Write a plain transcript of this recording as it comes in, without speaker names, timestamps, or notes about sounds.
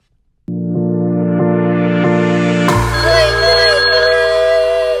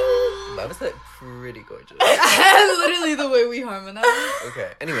we harmonize?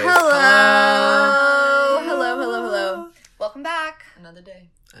 Okay, anyways. Hello. Welcome back. Another day.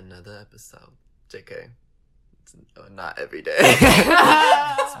 Another episode. JK. It's not every day.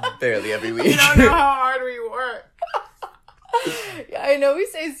 It's barely every week. You don't know how hard we work. Yeah, I know we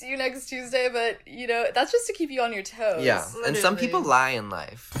say see you next Tuesday, but, that's just to keep you on your toes. Yeah, and some Literally. people lie in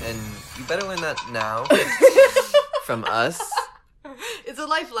life, and you better learn that now from us. It's a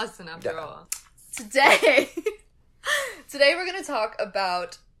life lesson after Yeah. all. Today we're going to talk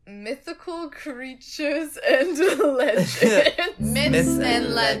about mythical creatures and legends. Myths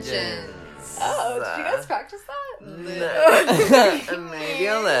and legends. Oh, did you guys practice that? Maybe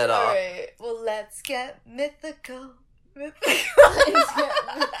a little. Alright, well, let's get mythical.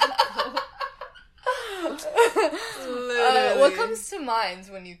 What comes to mind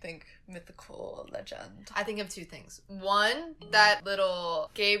when you think mythical legend? I think of two things. One, that little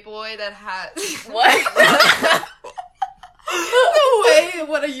gay boy that had... What? The way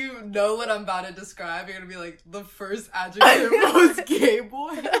what you know what I'm about to describe, you're gonna be like, the first adjective was gay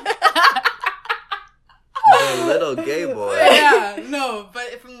boy. The little gay boy. Yeah, no,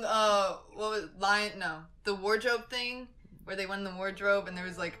 but from the wardrobe thing where they went in the wardrobe and there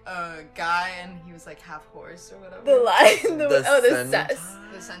was like a guy and he was like half horse or whatever. The lion? The the centaur?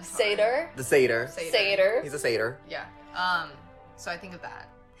 The centaur. satyr? The satyr. Satyr. He's a satyr. Yeah. So I think of that.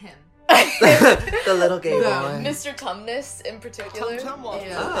 Him. The little gay boy. Yeah. Mr. Tumnus in particular. Tum Tum.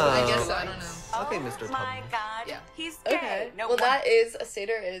 Yeah. Oh. I guess so. I don't know. Okay, Mr. My Tum. God, Yeah. he's gay. Okay. No Well, one- that is a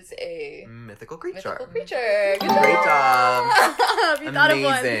satyr is a Mythical creature. mythical creature. Good Great job. You thought of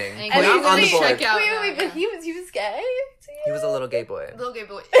one. Amazing. And And Point he's on the really- board. check out. Wait, but he was gay? To you? He was a little gay boy. Little gay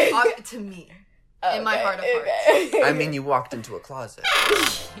boy. To me. Oh, in my okay, heart of hearts. okay. I mean, you walked into a closet.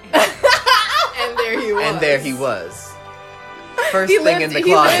 And there he was. And there he was. First He thing lived- in the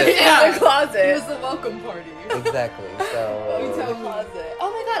he lived closet. in the closet. It was the welcome party. Exactly. Oh, So the closet.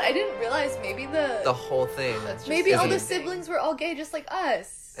 Oh my god, I didn't realize maybe the whole thing. That's just maybe all the isn't- siblings were all gay just like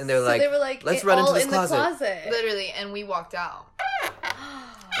us. And they're So like, they were like, "Let's it- run into all this in closet." the closet. Literally, and we walked out.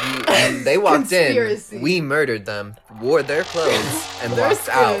 And they walked in. Conspiracy. We murdered them, wore their clothes, and Their walked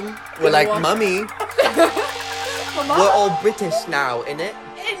skin. out. We're And like, walked- "Mummy, Mama. we're all British now, innit?"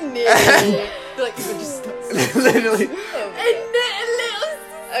 They're like, you could just stop. Literally.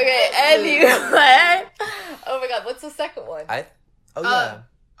 Okay, anyway. Oh my god, what's the second one? Oh yeah.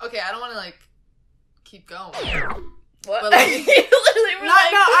 Okay, I don't want to like keep going. What? but, like- You literally were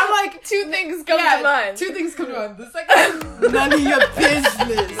like, I'm like, two things come to mind. two things come to mind. The second, none of your business.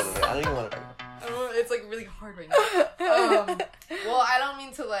 Literally, I don't even want to. It's like really hard right now. Well, I don't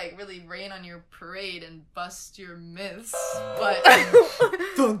mean to like really rain on your parade and bust your myths, but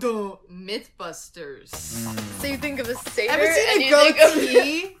dun, dun, Mythbusters. So you think of a satyr Ever and seen a you think of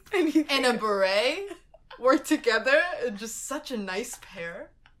goatee and you and a beret work together and just such a nice pair?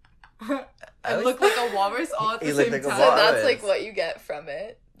 And look like a walrus all at the You look same like a time. So that's walrus. like what you get from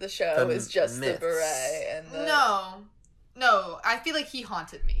it. The show From is just myths. the beret and the No, I feel like he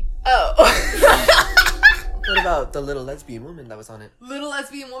haunted me. Oh. What about the little lesbian woman that was on it Little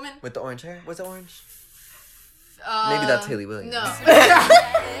lesbian woman. with the orange hair? Was it orange? Uh, Maybe that's Haley Williams. No.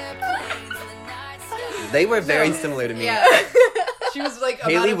 They were very No. similar to me. Yeah. She was like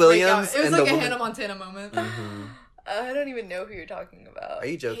about Haley to break Williams out. It was and like the a woman- Hannah Montana moment. hmm I don't even know who you're talking about. Are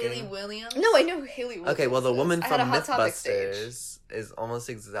you joking? Haley Williams. No, I know who Haley Williams Okay, well, the is. woman I had from a Hot Topic stage. Mythbusters is almost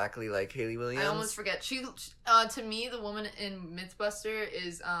exactly like Haley Williams. I almost forget. She to me, the woman in Mythbuster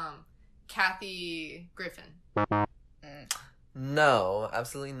is Kathy Griffin. No,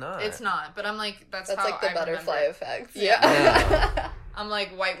 absolutely not. It's not, but I'm like that's That's how like the I butterfly remember. effect. Yeah. Yeah. I'm like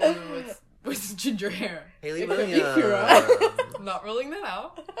white woman with ginger hair. Haley It could be Williams. Kira. I'm not ruling that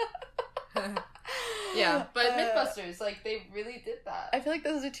out. Yeah, but Uh, Mythbusters, like they really did that. I feel like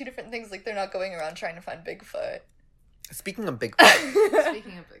those are two different things. Like they're not going around trying to find Bigfoot. Speaking of Bigfoot,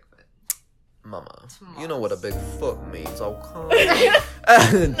 Speaking of Bigfoot, Mama, Tomas. you know what a Bigfoot means, okay?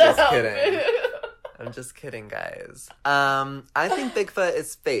 Just No. kidding. I'm just kidding, guys. I think Bigfoot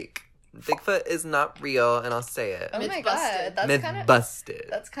is fake. Bigfoot is not real, and I'll say it. Oh my Myth god, busted. that's Myth kind of busted.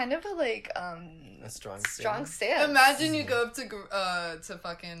 that's kind of a like A strong strong statement. stance. imagine you go up to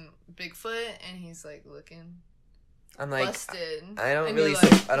fucking Bigfoot and he's like looking I'm like, busted. I don't And really, you're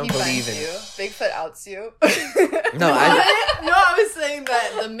like, I don't He believe finds in. you. Bigfoot outs you. No, I. No, I was saying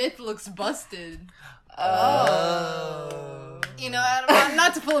that the myth looks busted. Oh. You know,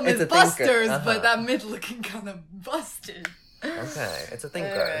 not to pull a It's a Mythbusters, thinker, uh-huh. but that myth looking kind of busted. Okay, it's a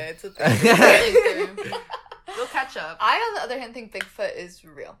thinker. Alright, it's a thing. Thinker. We'll catch up. I, on the other hand, think Bigfoot is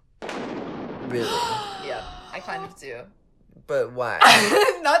real. Really? Yeah, I kind of do. But why?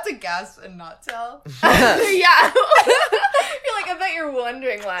 Not to gasp and not tell. Yeah. I bet you're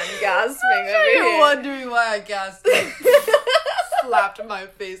wondering why I'm gasping over You're here. wondering why I gasped. Slapped my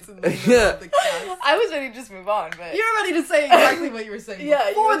face in the middle of the cast. I was ready to just move on, but You're ready to say exactly what you were saying yeah,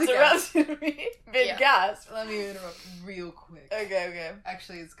 before you the cast. interrupted me mid Yeah. gasp. Let me interrupt real quick. Okay.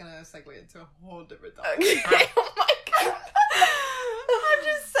 Actually, it's gonna segue into a whole different topic. Okay. Oh my god. I'm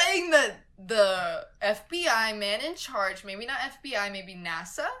just saying that the FBI man in charge, maybe not FBI, maybe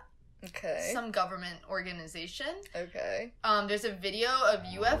NASA, Okay. some government organization. Okay. There's a video of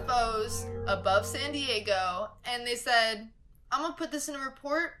UFOs above San Diego, and they said, I'm gonna put this in a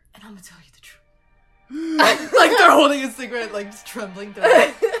report, and I'm gonna tell you the truth. Like they're holding a cigarette, like just trembling through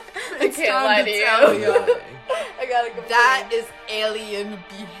it. I It's can't time lie to to tell you. you. I gotta go. That is alien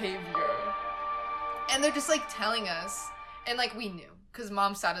behavior. And they're just like telling us, and like we knew, because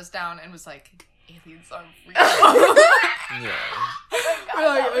mom sat us down and was like, aliens are real. Yeah. We're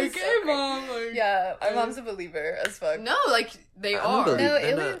like, That was okay, so great. mom. Like, Yeah, my mom's a believer as fuck. no, like they I don't are. believe No,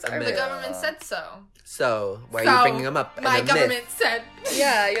 they're not aliens a are myth. The real. government said so. So, why are So, you bringing them up? in My a myth? government said.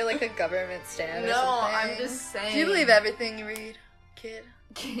 Yeah, you're like a government stan. Or No, something. I'm just saying. Do you believe everything you read, kid?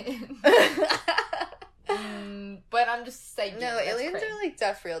 But I'm just saying. No, that's aliens crazy. are like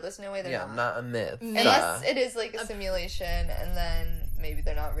def real. There's no way they're Yeah, not a myth. Unless it is like a simulation, and then maybe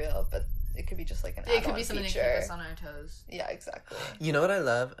they're not real, but it could be just like an It could add-on be something feature. to keep us on our toes. Yeah, exactly. You know what I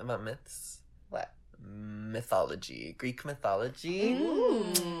love about myths? What? Mythology. Greek mythology.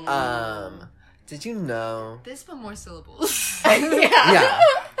 Ooh. Did you know? This but more syllables. Yeah.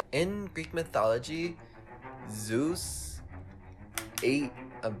 In Greek mythology, Zeus ate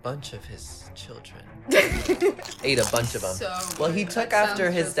a bunch of his children. Ate a bunch of them. So Well, he good. took That after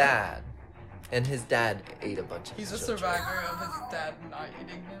sounds his just- dad. And his dad ate a bunch of He's a his children. survivor of his dad not eating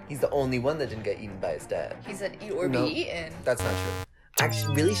him. He's the only one that didn't get eaten by his dad. He said eat or No. be eaten. That's not true.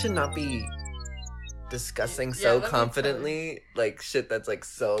 Actually, really should not be discussing Yeah, so let me confidently like shit that's like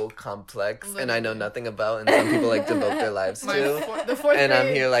so complex and I know Literally. nothing about and some people like devote their lives My to. the fourth And I'm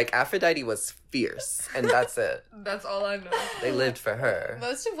grade, here like Aphrodite was fierce and that's it. That's all I know. They lived for her.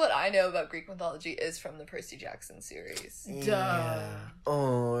 Most of what I know about Greek mythology is from the Percy Jackson series. Duh.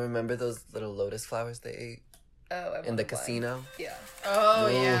 Oh, remember those little lotus flowers they ate Oh, I in the wanted one. casino? Yeah, Oh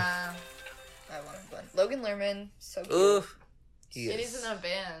Ooh. yeah. I wanted one. Logan Lerman, so cute. Oof. He It is. is in a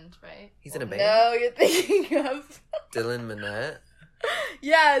band, right? He's in a band. No, you're thinking of. Dylan Minette.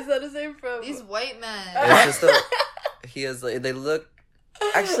 Yeah, is that his name from? These white men. It's just a, he has like they look.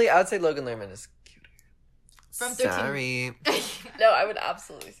 Actually, I would say Logan Lerman is cuter. From 13. Sorry. No, I would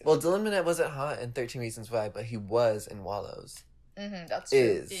absolutely say Well, Dylan Minette wasn't hot in 13 Reasons Why, but he was in Wallows. that's true.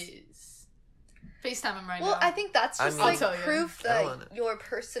 Is. FaceTime him right Well, now. I think that's I just mean- like I'll tell you. proof I don't want that it. your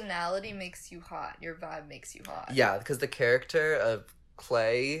personality makes you hot. Your vibe makes you hot. Yeah, because the character of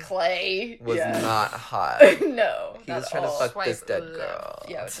Clay Clay was yeah. not hot. No, He not was trying to all. fuck Swipe this dead left. girl.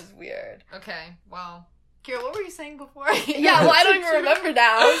 Yeah, which is weird. Okay, well. Kira, what were you saying before? Yeah, well, I don't even remember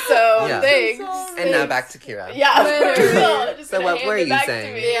now. So Yeah. thanks. And now back to Kira. Yeah, Later. for real. Just So gonna what hand were it you back to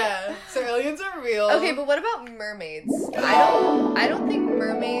saying? me. Yeah. So aliens are real. Okay, but what about mermaids? I don't think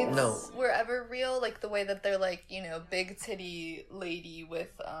mermaids No. were ever real, like the way that they're like, you know, big titty lady with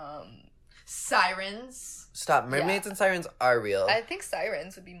sirens. Stop. Mermaids and sirens are real. I think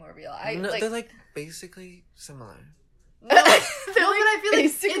sirens would be more real. They're like basically similar. No, but I feel like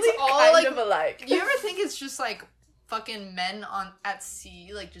basically it's all kind like. of alike. You ever think it's just like fucking men at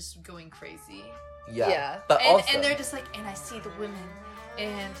sea, like just going crazy? Yeah. Yeah. But And, also, and they're just like, and I see the women,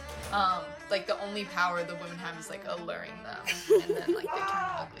 and like the only power the women have is like alluring them, and then like they turn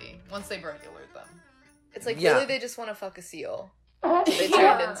ugly once they've already allured them. It's like Yeah. really they just want to fuck a seal. They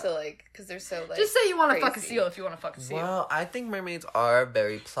turned into like because they're so like Just say you want to fuck a crazy. seal if you want to fuck a seal. well, I think mermaids are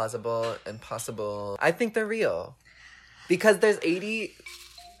very plausible and possible. I think they're real. Because there's 80...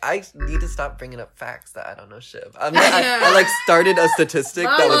 I need to stop bringing up facts that I don't know shit about. I like started a statistic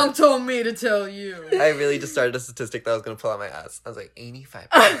My that mom was... told me to tell you. I really just started a statistic that I was going to pull out my ass. I was like, 85%.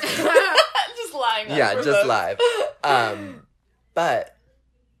 just lying. Yeah, just unprovoked. live. But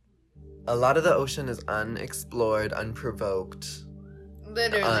a lot of the ocean is unexplored, unprovoked,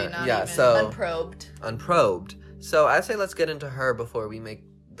 Literally not yeah, even. so- Unprobed. unprobed. So I say let's get into her before we make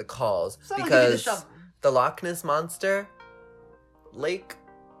the calls. Someone give me the because shovel. the Loch Ness Monster,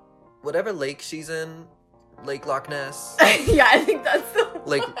 whatever lake she's in, Lake Loch Ness, Yeah, I think that's the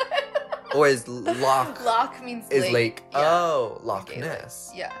Like, one. or is Loch Loch means is lake. lake? Yeah. Oh, Loch Gaelic.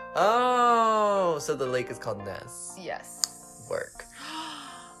 Ness. Yeah. Oh, so the lake is called Ness. Yes. Work.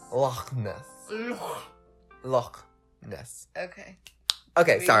 Loch Ness. Loch Ness. Okay.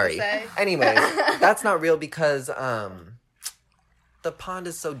 Okay, What sorry. you gonna say? Anyways, that's not real because the pond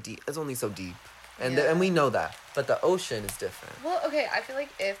is so deep. It's only so deep. And Yeah. and we know that, but the ocean is different. Well, okay, I feel like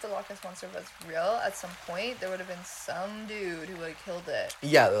if the Loch Ness Monster was real, at some point, there would have been some dude who would have killed it.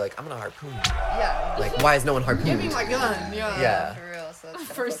 Yeah, they're like, I'm gonna harpoon you. Yeah. Like, why is no one Give me harpooning? my gun. Yeah. Yeah. For real, so that's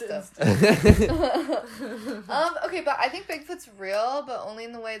First kinda instinct. fucked up. Okay, but I think Bigfoot's real, but only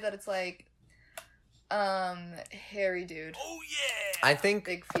in the way that it's like, hairy dude, I think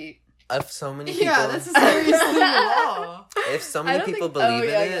big feet. if so many people, Yeah, that's a serious thing in law. if so I many don't people think- believe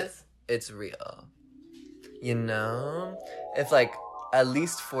yeah, I in it, guess. it's real. You know, if like at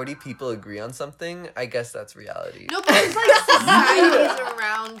least 40 people agree on something, I guess that's reality. No, but there's like societies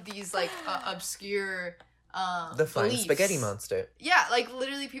around these like obscure The flying beliefs. spaghetti monster. Yeah, like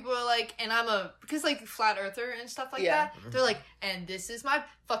literally people are like, and because like flat earther and stuff like Yeah. that, they're like, and this is my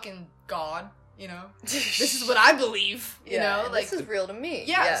fucking god, you know, this is what I believe, you know, and like this is real to me.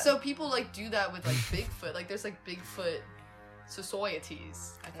 yeah. So people like do that with like Bigfoot, like there's like Bigfoot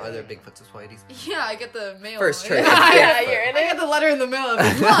societies. I think. Are there Bigfoot societies? Yeah, I get the mail. First church Yeah, of yeah, Bigfoot. you're in I it. get the letter in the mail.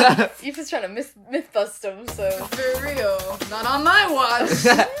 Every month. You're just trying to myth bust them, so. For real, not on my watch.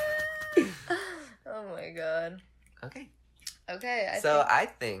 Oh my god. Okay. Okay, So I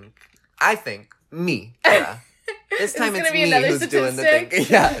think me. Yeah. This Is time this it's gonna be me another who's doing the thing. statistic?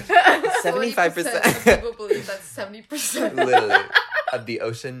 Yeah. 40% 75%. of people believe that's 70%. Literally. Of the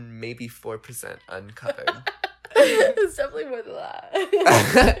ocean, maybe 4% uncovered. It's definitely more than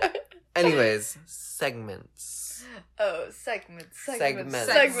that. Anyways, segments. Oh, segments.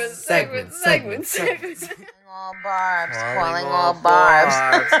 All barbs, Calling all barbs.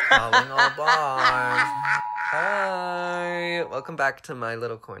 Calling all barbs. Hi. Welcome back to my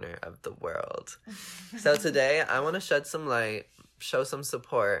little corner of the world. So today I want to shed some light, show some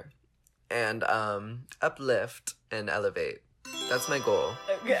support, and uplift and elevate. That's my goal.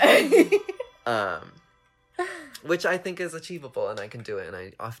 Okay. Which I think is achievable, and I can do it, and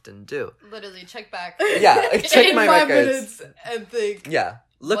I often do. Literally, check back. Yeah, check in my 5 records. minutes and think. Yeah,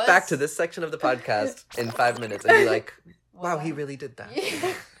 look What? back to this section of the podcast in 5 minutes and be like, wow, he really did that.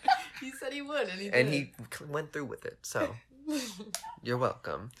 He said he would, and he did. And he went through with it, so you're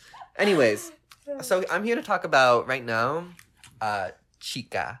welcome. Anyways, so I'm here to talk about, right now,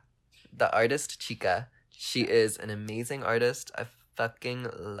 Chica, the artist Chica. She is an amazing artist. I fucking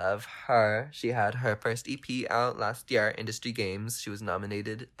love her. She had her first EP out last year, Industry Games. She was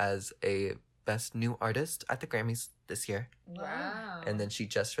nominated as a Best New Artist at the Grammys this year. Wow. And then she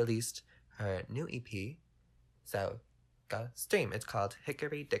just released her new EP. So go stream. It's called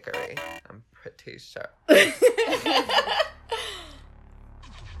Hickory Dickory. I'm pretty sure.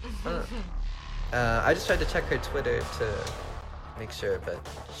 I just tried to check her Twitter to make sure, but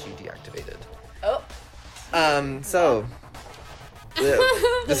she deactivated. Oh. So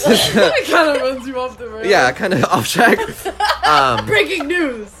this is It kind of runs you off the road. yeah, kind of off track. Breaking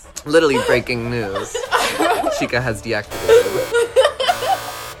news. Literally breaking news. Chica has deactivated.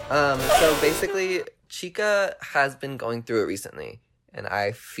 So basically, Chica has been going through it recently, and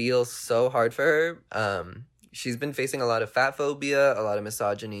I feel so hard for her. She's been facing a lot of fat phobia, a lot of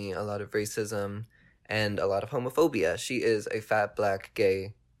misogyny, a lot of racism, and a lot of homophobia. She is a fat, black,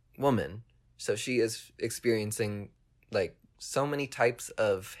 gay woman. So she is experiencing, like, so many types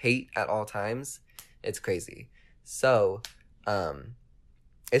of hate at all times. It's crazy. So,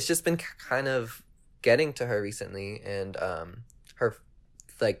 it's just been kind of getting to her recently, and her,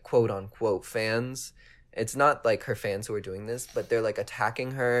 like, quote-unquote fans, it's not, like, her fans who are doing this, but they're, like,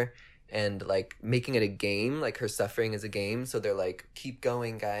 attacking her and, like, making it a game, like, her suffering is a game, so they're like, keep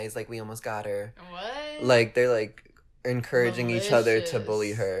going, guys, like, we almost got her. What? Like, they're, like, encouraging each other to Malicious.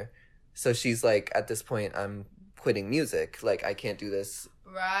 bully her. So she's like, at this point, I'm quitting music. Like, I can't do this.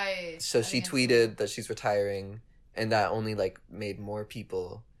 Right. So I she think tweeted that she's retiring, and that only, like, made more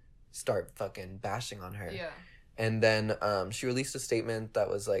people start fucking bashing on her. Yeah. And then she released a statement that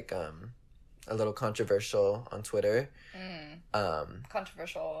was, like, a little controversial on Twitter.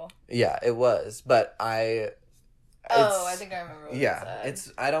 Controversial. Yeah, it was. But I think I remember what yeah, it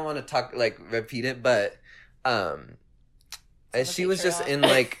said. I don't want to talk, like, repeat it, but It's on she the was just Patreon. in,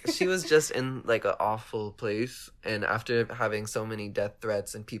 like, she was just in, like, an awful place, and after having so many death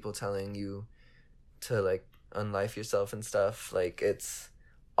threats and people telling you to, like, unlife yourself and stuff, like, it's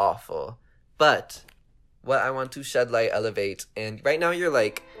awful. But what I want to shed light, elevate, and right now you're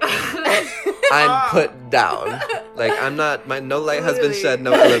like, I'm put down. Like, I'm not, no light has been shed,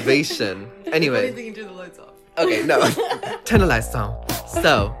 no elevation. Anyway. Funny thing, you turn the lights off. Okay, no. Turn the lights down.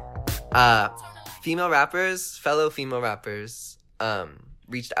 So, fellow female rappers,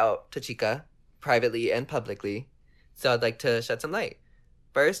 reached out to Chica privately and publicly. So I'd like to shed some light.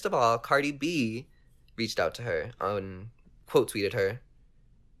 First of all, Cardi B reached out to her quote tweeted her.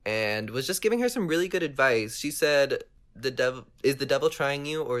 and was just giving her some really good advice. She said, the devil trying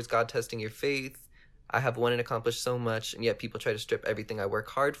you, or is God testing your faith? I have won and accomplished so much, and yet people try to strip everything I work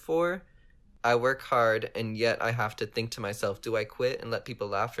hard for. I work hard, and yet I have to think to myself, do I quit and let people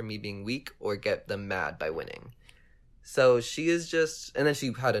laugh for me being weak, or get them mad by winning? So she is just, and then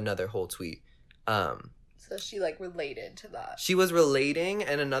she had another whole tweet. So she, like, related to that. She was relating,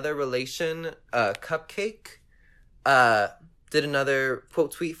 and another relation, Cupcake, did another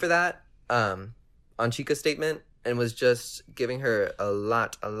quote tweet for that, on Chica's statement, and was just giving her a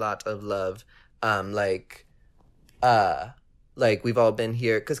lot of love. Like we've all been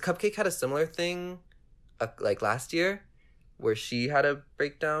here, because Cupcake had a similar thing, like last year, where she had a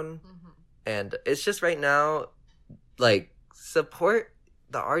breakdown, and it's just right now, like, support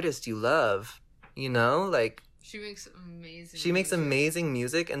the artist you love, you know, like, She makes amazing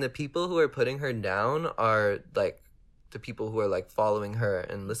music, and the people who are putting her down are, like, the people who are, like, following her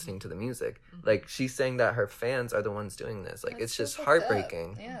and listening to the music. Like, she's saying that her fans are the ones doing this. Like, it's just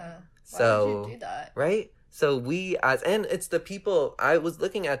heartbreaking. Yeah. So, why would you do that? Right? So and it's the people, I was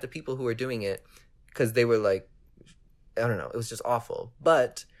looking at the people who were doing it, because they were, like, I don't know, it was just awful.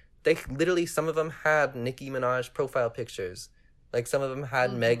 But they literally, some of them had Nicki Minaj profile pictures. Like, some of them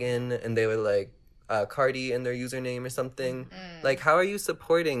had Megan, and they were, like, Cardi in their username or something. Like, how are you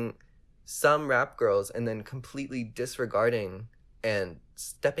supporting some rap girls and then completely disregarding and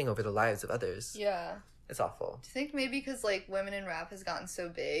stepping over the lives of others? Yeah. It's awful. Do you think maybe because, like, women in rap has gotten so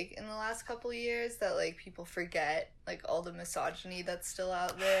big in the last couple of years that, like, people forget, like, all the misogyny that's still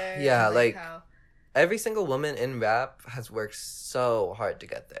out there? Yeah, and, like how... every single woman in rap has worked so hard to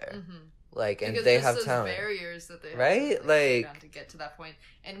get there. Like, and because they there's have those talent. barriers that they have Right? to, Like, down to get to that point.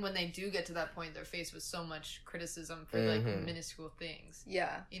 And when they do get to that point, they're faced with so much criticism for like minuscule things.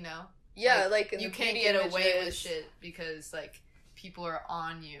 Yeah. You know? Yeah, like in you the can't beauty get away with images. shit because like people are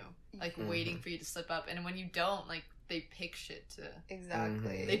on you, like waiting for you to slip up. And when you don't, like they pick shit to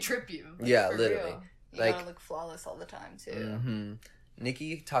Exactly. they trip you. Like, Yeah, For literally. real. You Like- gotta look flawless all the time too.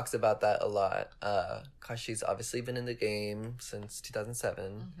 Nikki talks about that a lot, because she's obviously been in the game since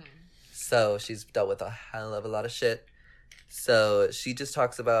 2007. So she's dealt with a hell of a lot of shit. So she just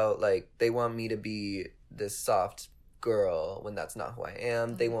talks about, like, they want me to be this soft girl when that's not who I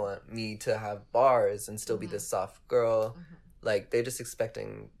am. They want me to have bars and still be this soft girl. Like, they're just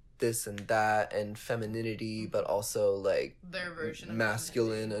expecting this and that and femininity, but also, like, Their version of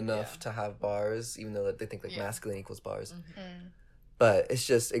masculine femininity. enough to have bars, even though they think, like, masculine equals bars. Mm. But it's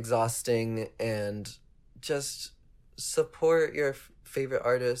just exhausting, and just support your favorite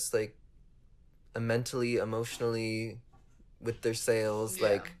artists, like, mentally, emotionally, with their sales. Yeah.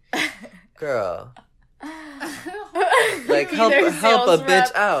 Like, girl, like, help Their a sales bitch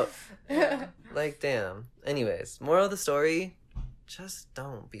rep. out. Like, damn. Anyways, moral of the story, just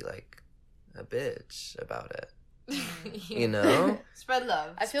don't be like a bitch about it. You know? Spread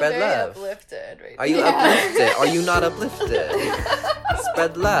love. I feel Spread very love. uplifted right Are you now. uplifted? Are you not uplifted?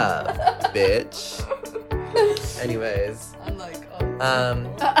 Spread love, bitch. Anyways, I'm like,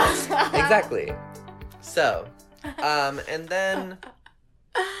 exactly. So, and then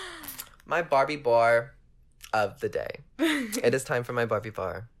my Barbie bar of the day. It is time for my Barbie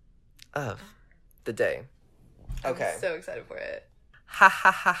bar of the day. Okay. I'm so excited for it. Ha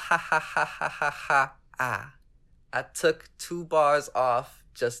ha ha ha ha ha ha ha ha. Ah. I took 2 bars off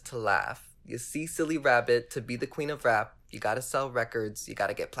just to laugh. You see, silly rabbit, to be the queen of rap, you gotta sell records, you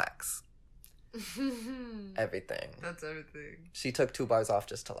gotta get plaques. Everything. That's everything. She took 2 bars off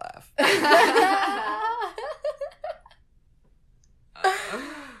just to laugh.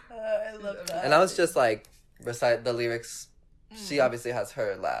 I love that. And I was just like, recite the lyrics. She obviously has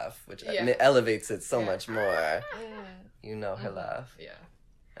her laugh, which Yeah. elevates it so Yeah. much more. You know her Mhm. laugh. Yeah,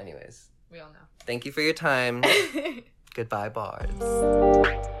 Anyways, we all know. thank you for your time. Goodbye, bars.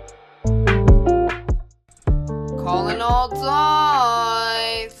 Calling all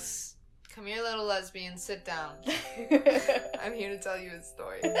dies. Come here, little lesbian. Sit down. I'm here to tell you a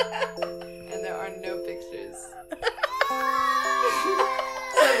story. And there are no pictures.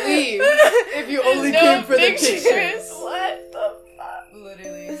 So leave. If you only came for the pictures. What the fuck?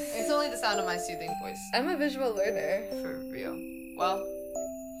 Literally. It's only the sound of my soothing voice. I'm a visual learner. For real. Well,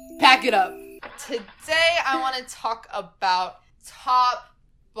 pack it up. Today I want to talk about top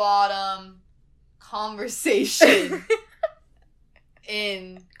bottom conversation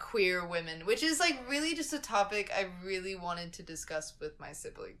in queer women, which is like really just a topic I really wanted to discuss with my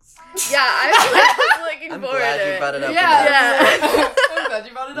siblings. Yeah, I'm looking I'm forward glad to you it. brought it up. Yeah. I'm glad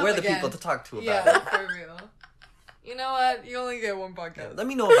you brought it up We're the again. people to talk to about Yeah, it. for real. You know what? You only get one podcast. Let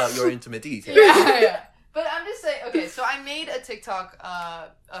me know about your intimate details. Yeah. But I'm just saying. Okay, so I made a TikTok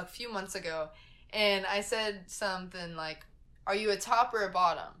a few months ago, and I said something like, "Are you a top or a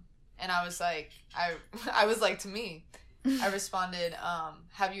bottom?" And I was like, I was like, to me, I responded,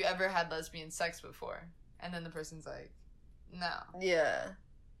 "Have you ever had lesbian sex before?" And then the person's like, "No." Yeah.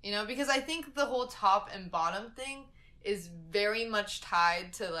 You know, because I think the whole top and bottom thing is very much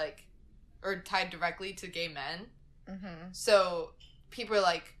tied to like, or tied directly to gay men. Mm-hmm. So people are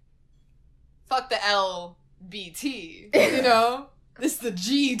like, fuck the LBT, you know? This is the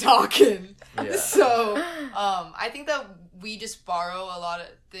G talking. Yeah. So, I think that we just borrow a lot of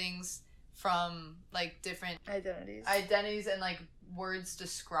things from, like, different identities and, like, words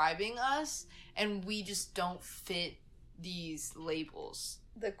describing us, and we just don't fit these labels.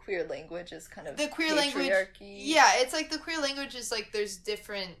 The queer language is kind of The queer language, patriarchy. yeah, it's like the queer language is, like, there's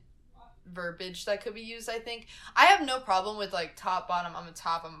different verbiage that could be used. I think I have no problem with like top, bottom. I'm a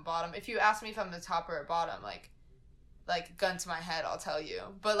top, I'm a bottom. If you ask me if I'm a top or a bottom, like gun to my head, I'll tell you.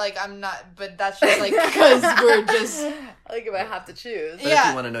 But like I'm not. But that's just like because we're just like if I have to choose. But if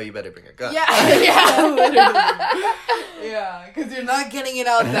you want to know, you better bring a gun. Yeah, yeah, literally. Yeah, because you're not getting it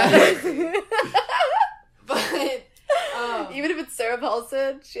out that easy. But even if it's Sarah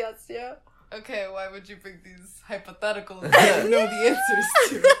Paulson, she has to. Okay, why would you bring these hypotheticals that you know the answers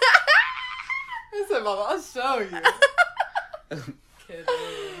to? I said, Mama, I'll show you. Kidding.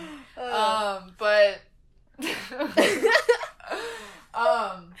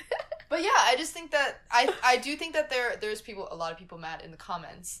 But yeah, I just think that I do think that there's a lot of people mad in the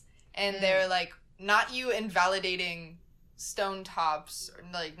comments, and they're like, not you invalidating stone tops, or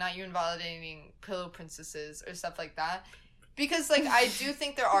like not you invalidating pillow princesses or stuff like that. Because, like, I do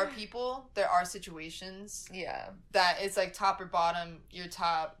think there are situations that it's, like, top or bottom, you're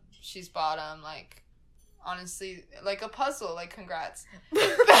top, she's bottom, like, honestly, like a puzzle, like, congrats. Like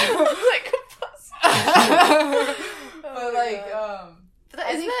a puzzle. But, like, But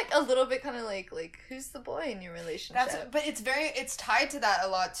isn't that a little bit kind of like who's the boy in your relationship? But it's tied to that a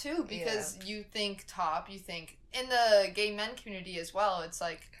lot, too, because you think top, you think, in the gay men community as well, it's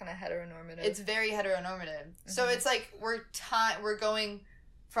like kind of heteronormative. It's very heteronormative. So it's like we're going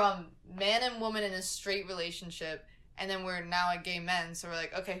from man and woman in a straight relationship, and then we're now at gay men, so we're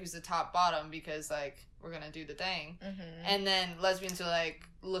like, okay, who's the top bottom, because like we're gonna do the thing. And then lesbians are like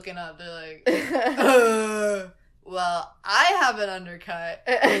looking up, they're like well, I have an undercut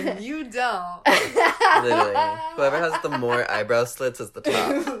and you don't. Literally, whoever has the more eyebrow slits is the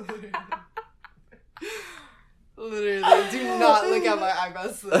top. Literally, do not look at my eyebrow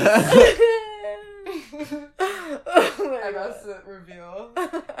slit. Eyebrow slit reveal.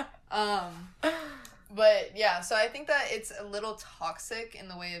 But yeah, so I think that it's a little toxic in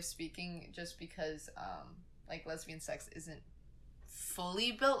the way of speaking, just because like lesbian sex isn't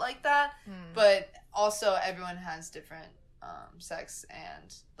fully built like that. But also everyone has different sex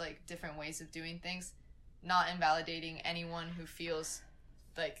and like different ways of doing things, not invalidating anyone who feels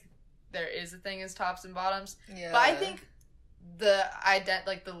like there is a thing as tops and bottoms. Yeah. But I think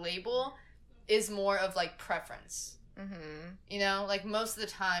the label is more of like preference. You know, like most of the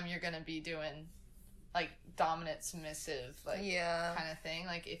time you're gonna be doing like dominant, submissive, like kind of thing.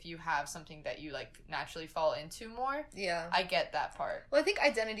 Like if you have something that you like naturally fall into more. Yeah. I get that part. Well, I think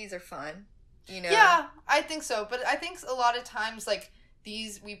identities are fun. You know. Yeah, I think so. But I think a lot of times like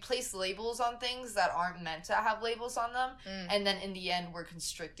we place labels on things that aren't meant to have labels on them, and then in the end we're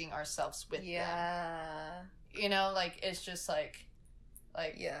constricting ourselves with them. You know, like it's just like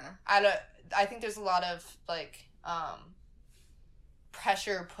I think there's a lot of like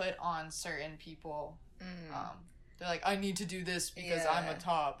pressure put on certain people. They're like, I need to do this because I'm a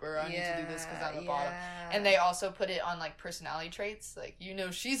top, or I need to do this because I'm a bottom. And they also put it on like personality traits, like, you know,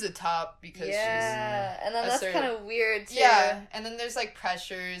 she's a top because she's and then that's kind of weird too. And then there's like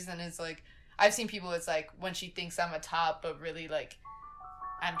pressures, and it's like I've seen people, it's like when she thinks I'm a top, but really like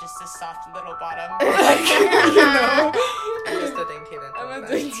I'm just a soft little bottom. Like, you know? I'm just a dainty little bottom. I'm a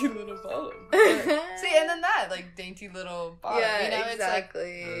dainty little bottom. See, and then that, like, dainty little bottom. Yeah, you know?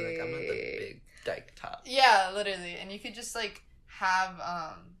 exactly. It's like I'm not the big dyke top. Yeah, literally. And you could just, like, have,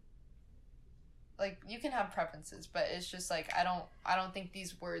 like, you can have preferences, but it's just, like, I don't think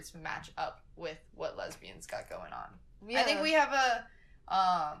these words match up with what lesbians got going on. Yeah. I think we have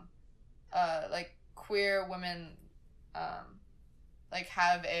like, queer women, like,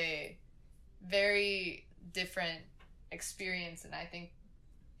 have a very different experience, and I think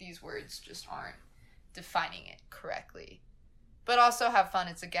these words just aren't defining it correctly. But also have fun,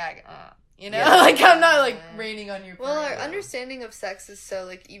 it's a gag, you know? Yeah. Like, I'm not, like, raining on your Well, our understanding of sex is so,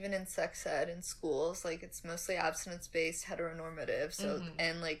 like, even in sex ed in schools, like, it's mostly abstinence-based, heteronormative, so,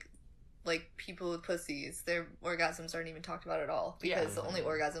 and, like, like people with pussies, their orgasms aren't even talked about at all because the only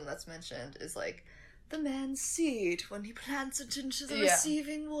orgasm that's mentioned is like the man's seed when he plants it into the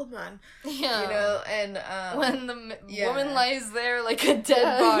receiving woman. Yeah. You know, and when the woman lies there like a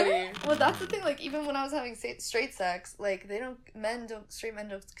dead body. Well, that's the thing. Like, even when I was having straight sex, like straight men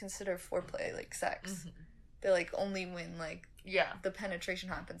don't consider foreplay like sex. Mm-hmm. They're like only when like the penetration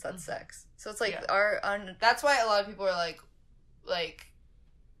happens, that's sex. So it's like that's why a lot of people are like,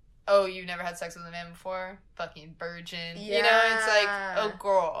 oh, you've never had sex with a man before? Fucking virgin. Yeah. You know, it's like, oh,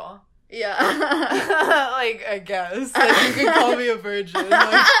 girl. Yeah. Like, I guess. Like, you can call me a virgin.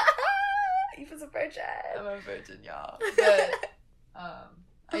 Like, he was a virgin. I'm a virgin, y'all.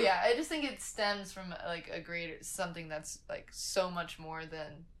 But, yeah, I just think it stems from, like, something that's, like, so much more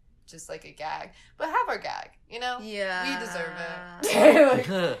than just, like, a gag. But have our gag, you know? Yeah. We deserve it.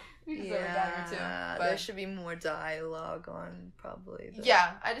 Like, we deserve a gag or two. But there should be more dialogue on, probably.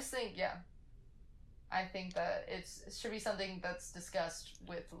 Yeah, I just think, I think that it should be something that's discussed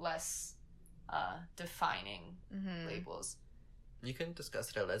with less defining labels. You can discuss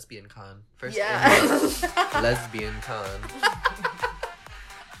it at Lesbian Con. First Lesbian Con.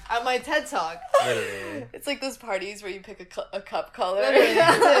 At my TED Talk. Literally. It's like those parties where you pick a cup color.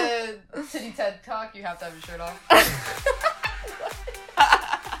 Literally. Titty TED Talk, you have to have your shirt off.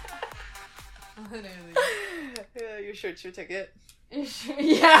 Literally. Yeah, your shirt's your ticket.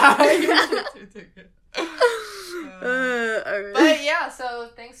 Yeah, your shirt's your ticket. Right. But yeah, so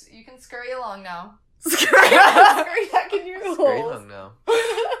thanks. You can scurry along now. Scurry back in your Very holes. long now.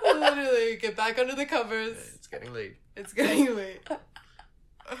 Literally, get back under the covers. It's getting late. It's getting late.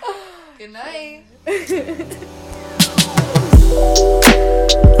 Good night.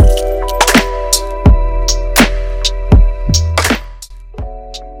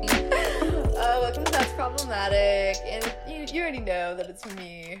 Welcome to That's Problematic, and you already know that it's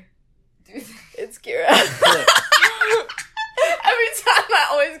me. Dude, it's Kira. Every time I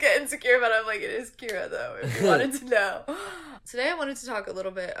always get insecure about it, I'm like, it is Kira, though, if you wanted to know. Today I wanted to talk a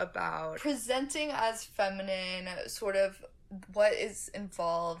little bit about presenting as feminine, sort of what is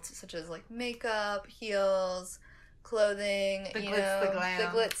involved, such as, like, makeup, heels, clothing, the you glitz, know, the glam. the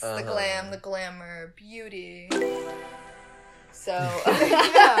glitz, the glam, the glamour, beauty. So,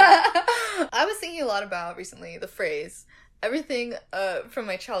 I was thinking a lot about, recently, the phrase, everything from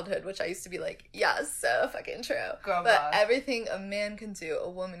my childhood, which I used to be like, yes, so fucking true. Girl but boss. Everything a man can do, a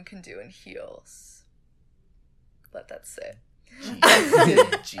woman can do in heels. Let that sit.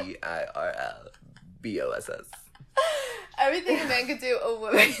 GIRLBOSS. Everything a man can do, a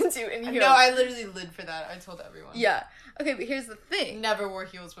woman can do in heels. No, I literally lived for that. I told everyone. Yeah. Okay, but here's the thing. Never wore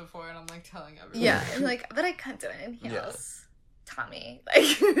heels before, and I'm like telling everyone. Yeah, and like, but I can't do it in heels. Tommy. Like,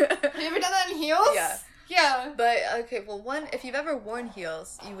 have you ever done that in heels? Yeah. Yeah. But okay, well, if you've ever worn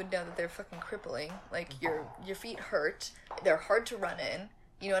heels, you would know that they're fucking crippling. Like, your feet hurt. They're hard to run in.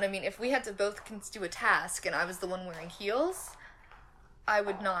 You know what I mean? If we had to both do a task and I was the one wearing heels, I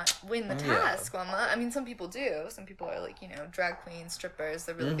would not win the task, mama. I mean, some people do. Some people are like, you know, drag queens, strippers.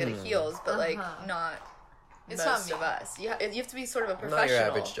 They're really good at heels, but like not It's most not of me. us. You have to be sort of a Not your professional.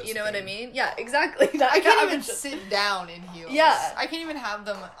 average You Josephine. know what I mean? Yeah, exactly. I can't even sit down in heels. Yeah. I can't even have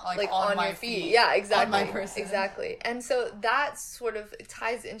them like on my your feet. Yeah, exactly. On my person. Exactly. And so that sort of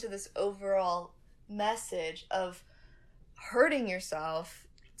ties into this overall message of hurting yourself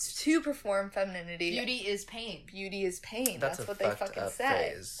to perform femininity. Beauty is pain. Beauty is pain. That's That's a what they fucked fucking up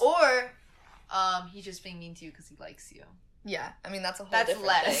say. phrase. Or he's just being mean to you because he likes you. Yeah, I mean, that's a whole That's different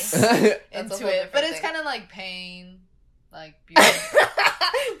less thing. That's a into whole it. different But it's thing. kind of like pain. Like beauty.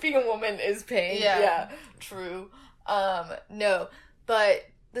 Being a woman is pain. Yeah. True. No, but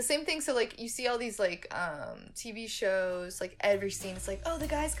the same thing. So like, you see all these like TV shows, like every scene, it's like, oh, the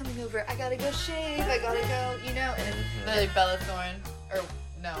guy's coming over. I gotta go shave. I gotta go. You know, and Like Bella Thorne. Or,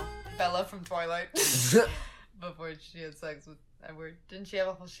 no. Bella from Twilight. Before she had sex with Edward. Didn't she have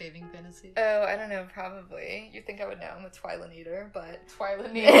a whole shaving fantasy? oh, I don't know. Probably. You'd think I would know. I'm a Twilinator, but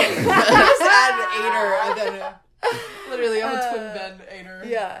Twilight. Just add Ader. And then, literally, I'm a twin bed Ader.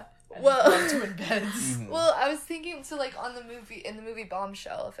 yeah. I just Well, love twin beds. well, I was thinking, so like in the movie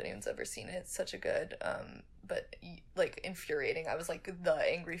Bombshell, if anyone's ever seen it, it's such a good, but like infuriating. I was like the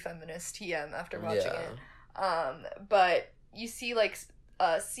angry feminist TM after watching it. But you see like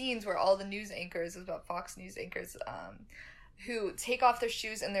scenes where all the news anchors, it's about Fox News anchors, who take off their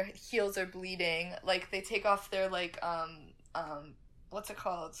shoes and their heels are bleeding. Like they take off their like what's it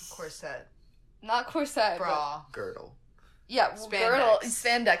called? Corset. Not corset. Bra. Girdle. Yeah, Spandex. girdle,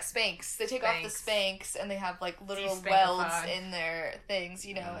 spandex, Spanx. They take off the Spanx. Spanx and they have like literal De-Spankified. welds in their things,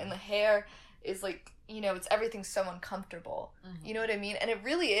 you know, and the hair is like, it's everything's so uncomfortable. You know what I mean? And it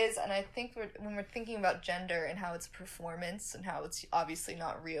really is. And I think when we're thinking about gender and how it's performance and how it's obviously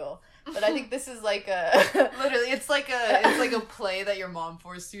not real, but I think this is like a literally it's like a play that your mom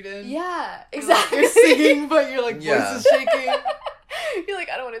forced you in. Yeah, exactly. You're singing, but your voice is shaking. You're like,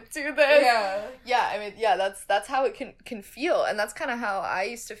 I don't want to do this. Yeah. I mean, that's how it can feel, and that's kind of how I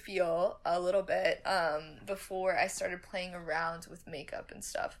used to feel a little bit before I started playing around with makeup and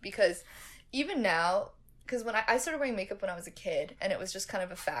stuff. Because even now, because when I started wearing makeup when I was a kid, and it was just kind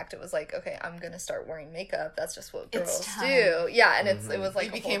of a fact. It was like, okay, I'm gonna start wearing makeup. That's just what girls do. Yeah, and it was like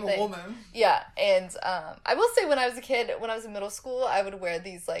you became a woman. Yeah, and I will say when I was a kid, when I was in middle school, I would wear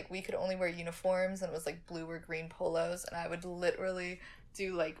these like we could only wear uniforms, and it was like blue or green polos, and I would literally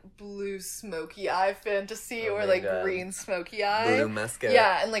do like blue smoky eye fantasy or like green smoky eye, blue mascara.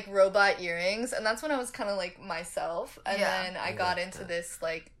 Yeah, and like robot earrings, and that's when I was kind of like myself, and then I got into this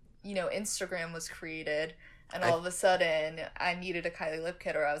like. Instagram was created, and all of a sudden, I needed a Kylie lip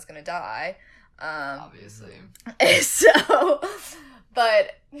kit or I was gonna die. Obviously. So,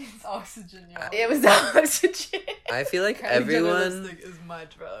 but it's oxygen, yeah. It was oxygen. I feel like everyone is my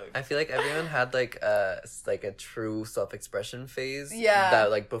drug. I feel like everyone had like a true self-expression phase. Yeah.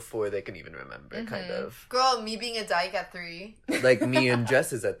 That like before they can even remember, kind of. Girl, me being a dyke at 3. Like me in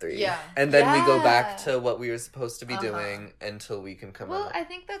dresses at 3. Yeah. And then we go back to what we were supposed to be doing until we can come out. Well, I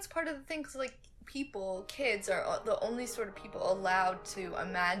think that's part of the thing, 'cause like kids are the only sort of people allowed to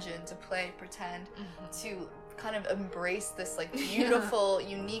imagine, to play, pretend, to kind of embrace this like beautiful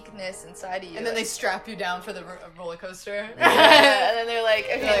uniqueness inside of you, and then they strap you down for the roller coaster. And then they're like,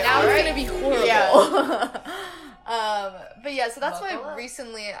 okay, now it's gonna be horrible. But yeah, so that's why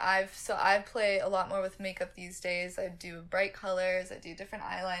recently I play a lot more with makeup these days. I do bright colors, I do different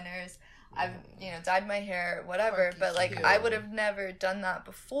eyeliners, I've dyed my hair, whatever, but like I would have never done that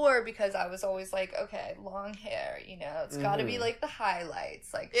before because I was always like, okay, long hair, it's got to be like the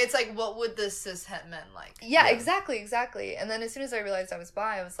highlights, like it's like, what would the cis het men like? Yeah, exactly. And then as soon as I realized I was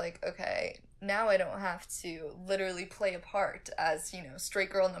bi, I was like, okay, now I don't have to literally play a part as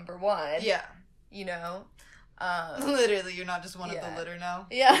straight girl number 1. Yeah, literally, you're not just one of the litter now.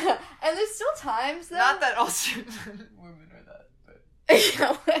 Yeah, and there's still times though. Not that all straight women are that.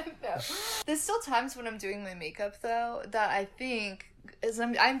 Yeah, no. There's still times when I'm doing my makeup though that I think is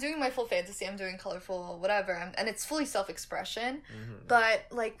I'm doing my full fantasy, I'm doing colorful whatever, and it's fully self-expression. But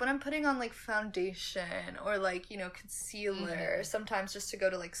like when I'm putting on like foundation or like concealer, sometimes just to go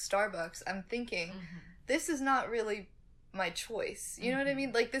to like Starbucks, I'm thinking this is not really my choice. You know what I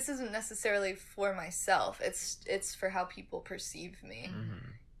mean? Like this isn't necessarily for myself. It's for how people perceive me.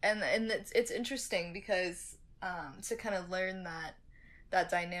 And it's interesting because to kind of learn that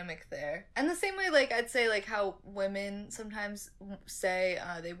dynamic there. And the same way, like, I'd say, like, how women sometimes say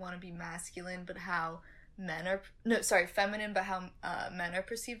they want to be masculine, but how feminine, but how men are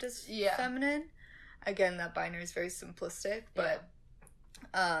perceived as feminine. Again, that binary is very simplistic, but,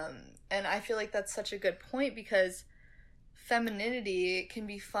 and I feel like that's such a good point because femininity can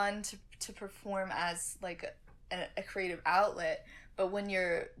be fun to perform as, like, a creative outlet. But when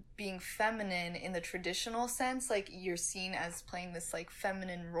you're being feminine in the traditional sense, like you're seen as playing this like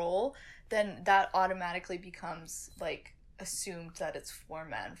feminine role, then that automatically becomes like assumed that it's for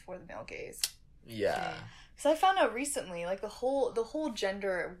men, for the male gaze. Yeah. So I found out recently, like the whole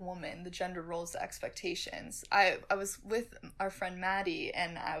gender woman, the gender roles, the expectations. I was with our friend Maddie,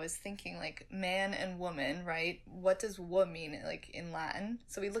 and I was thinking like man and woman, right? What does "wo" mean like in Latin?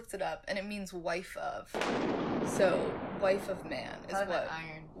 So we looked it up, and it means wife of. So wife of man is what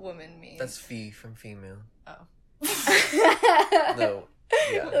woman means. That's fee from female. Oh. No.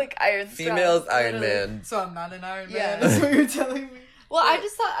 Yeah. Like Iron Strong. Female's Iron Man. So I'm not an Iron Man. That's what you're telling me. Well,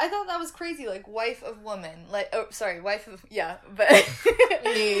 I thought that was crazy, like, wife of woman, like, wife of,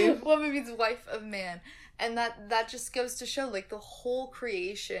 but, woman means wife of man, and that just goes to show, like, the whole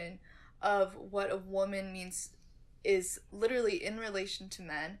creation of what a woman means is literally in relation to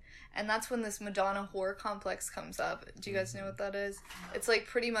men, and that's when this Madonna whore complex comes up. Do you guys know what that is? It's, like,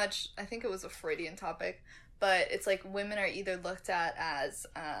 pretty much, I think it was a Freudian topic, but it's, like, women are either looked at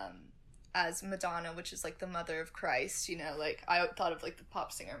as Madonna, which is like the mother of Christ, like I thought of like the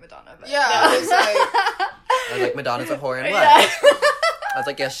pop singer Madonna, but I was like, Madonna's a whore and what? I was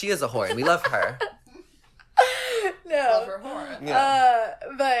like, yes, she is a whore and we love her. Love her whore. Yeah.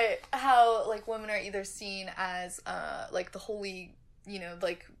 But how like women are either seen as like the holy,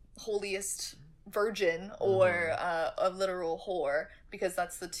 like holiest virgin or a literal whore, because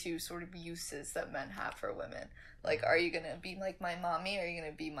that's the two sort of uses that men have for women. Like, are you gonna be like my mommy, or are you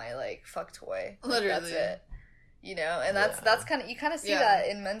gonna be my like fuck toy? Like, Literally. That's it. You know, and that's kind of, you kind of see Yeah. that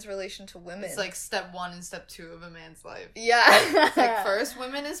in men's relation to women. It's like step 1 and step 2 of a man's life. yeah, It's like first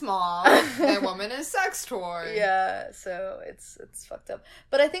woman is mom, then woman is sex toy. Yeah, so it's fucked up.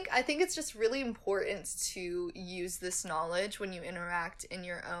 But I think it's just really important to use this knowledge when you interact in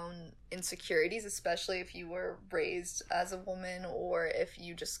your own insecurities, especially if you were raised as a woman, or if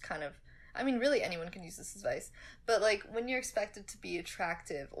you just kind of, I mean, really anyone can use this advice, but like when you're expected to be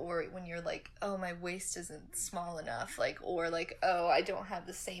attractive, or when you're like, oh, my waist isn't small enough, like, or like, oh, I don't have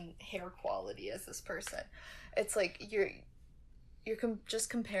the same hair quality as this person, it's like you're just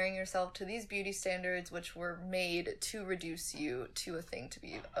comparing yourself to these beauty standards which were made to reduce you to a thing to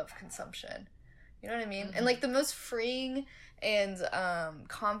be of consumption. You know what I mean? Mm-hmm. And like the most freeing and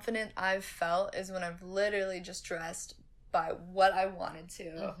confident I've felt is when I've literally just dressed by what I wanted to.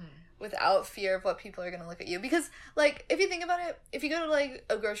 Mm-hmm. Without fear of what people are gonna look at you. Because, like, if you think about it, if you go to, like,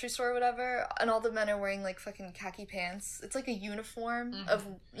 a grocery store or whatever, and all the men are wearing, like, fucking khaki pants, it's like a uniform of,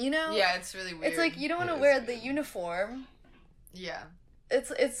 you know? Yeah, it's really weird. It's like, you don't want to It is wear weird. the uniform. Yeah.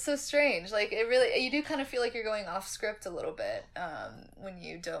 It's so strange. Like, it really, you do kind of feel like you're going off script a little bit, when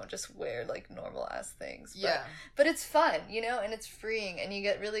you don't just wear, like, normal-ass things. But it's fun, you know? And it's freeing, and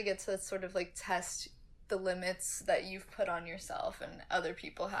you really get to sort of, like, test the limits that you've put on yourself and other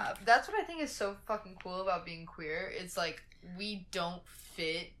people have. That's what I think is so fucking cool about being queer. It's like we don't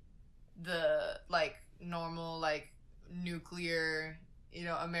fit the like normal like nuclear, you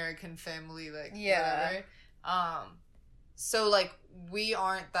know, American family like whatever. So like we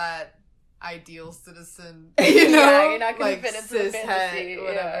aren't that ideal citizen, you know? Yeah, you're not gonna like, fit into the cis-het, fantasy,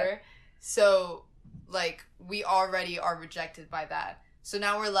 whatever. yeah. So like we already are rejected by that. So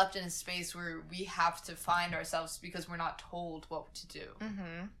now we're left in a space where we have to find ourselves because we're not told what to do.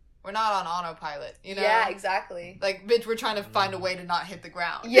 Mm-hmm. We're not on autopilot, you know? Yeah, exactly. Like, bitch, we're trying to find a way to not hit the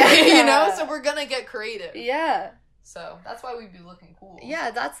ground. Yeah. You know? So we're gonna get creative. Yeah. So that's why we'd be looking cool. Yeah,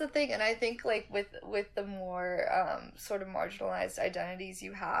 that's the thing. And I think, like, with the more sort of marginalized identities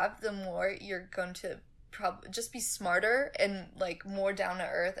you have, the more you're going to just be smarter and, like, more down to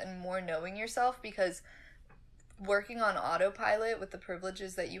earth and more knowing yourself, because working on autopilot with the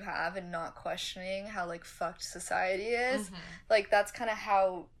privileges that you have and not questioning how, like, fucked society is, like, that's kind of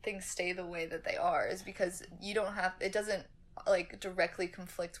how things stay the way that they are, is because you don't have, it doesn't, like, directly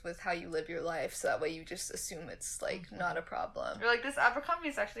conflict with how you live your life, so that way you just assume it's, like, not a problem. You're like, this Abercrombie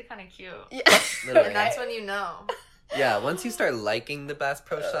is actually kind of cute. Yeah. Literally. And that's when you know. Yeah, once you start liking the Bass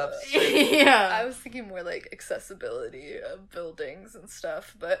Pro Shops, Yeah. I was thinking more, like, accessibility of buildings and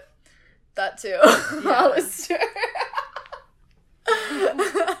stuff, but that too. Hollister.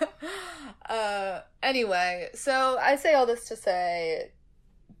 Anyway, so I say all this to say,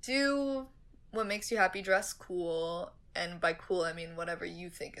 do what makes you happy, dress cool, and by cool I mean whatever you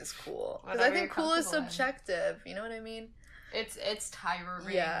think is cool. Because I Whatever think you're cool is comfortable in. subjective, you know what I mean? It's tiring.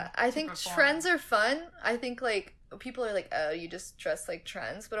 Yeah, I to think perform. trends are fun. I think, like, people are like, oh, you just dress like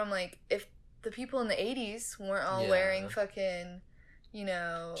trends, but I'm like, if the people in the 80s weren't all Yeah. wearing fucking, you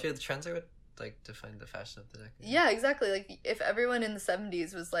know... the trends are what, like, define the fashion of the decade. Yeah, exactly. Like, if everyone in the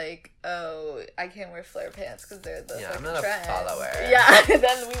 70s was like, oh, I can't wear flare pants because they're the Yeah, I'm fucking not a trend. follower. Yeah,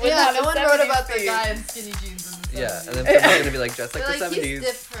 then we would Yeah, have no a one wrote 70s about the theme. guy in skinny jeans in the 70s. Yeah, and then someone's gonna be like, dressed like They're the like, 70s. he's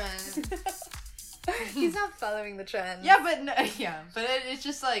different. He's not following the trend. Yeah, but it's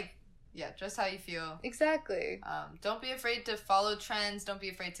just like, yeah, dress how you feel. Exactly. Don't be afraid to follow trends. Don't be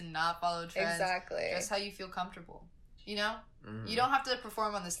afraid to not follow trends. Exactly. Dress how you feel comfortable. You know? Mhm. You don't have to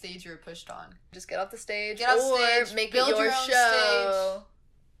perform on the stage you were pushed on. Just get off the stage. Get off or stage, make build it your your own show.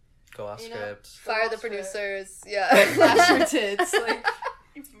 Go off You know? script. Fire Go the off script. producers. Yeah. Flash your tits. Like,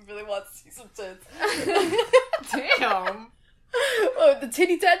 you really want to see some tits. damn. Oh, the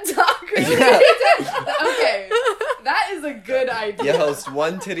titty TED talk. Really? Yeah. Okay. That is a good idea. You host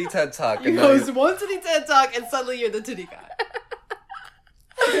one titty TED Talk. You and host one titty TED Talk and suddenly you're the titty guy.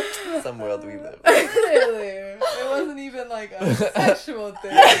 some world we live. Literally. It wasn't even like a sexual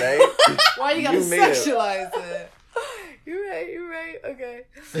thing. Right? Why you gotta You made it. sexualize it? You're right. Okay.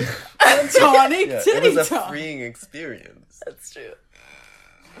 Platonic Yeah, titty it was a talk. freeing experience. That's true.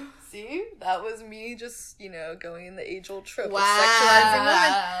 See? That was me just, you know, going in the age-old trope of Wow. sexualizing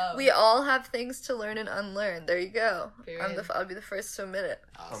women. We all have things to learn and unlearn. There you go. Period. I'll be the first to admit it.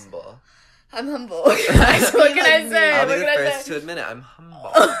 Humble. I'm humble. What can I say? I'll be What the can I first say? to admit it. I'm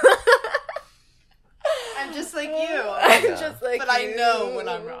humble. I'm just like you. I'm Yeah. just like But I you. know when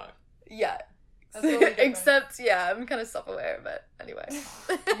I'm wrong. Yeah. That's the only difference. Except, yeah, I'm kind of self-aware, but anyway.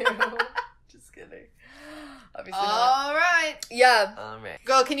 Just kidding. Obviously not. All right. Yeah. Alright.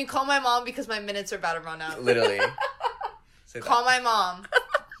 Girl, can you call my mom because my minutes are about to run out? Literally. Say that. Call my mom.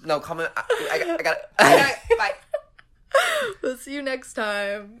 No, comment. I got it. Bye. We'll see you next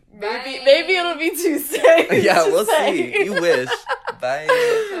time. Bye. Maybe it'll be Tuesday. Yeah, to we'll say. see. You wish. Bye.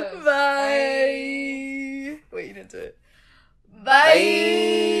 Bye. Wait, you didn't do it. Bye.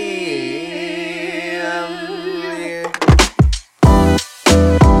 Bye.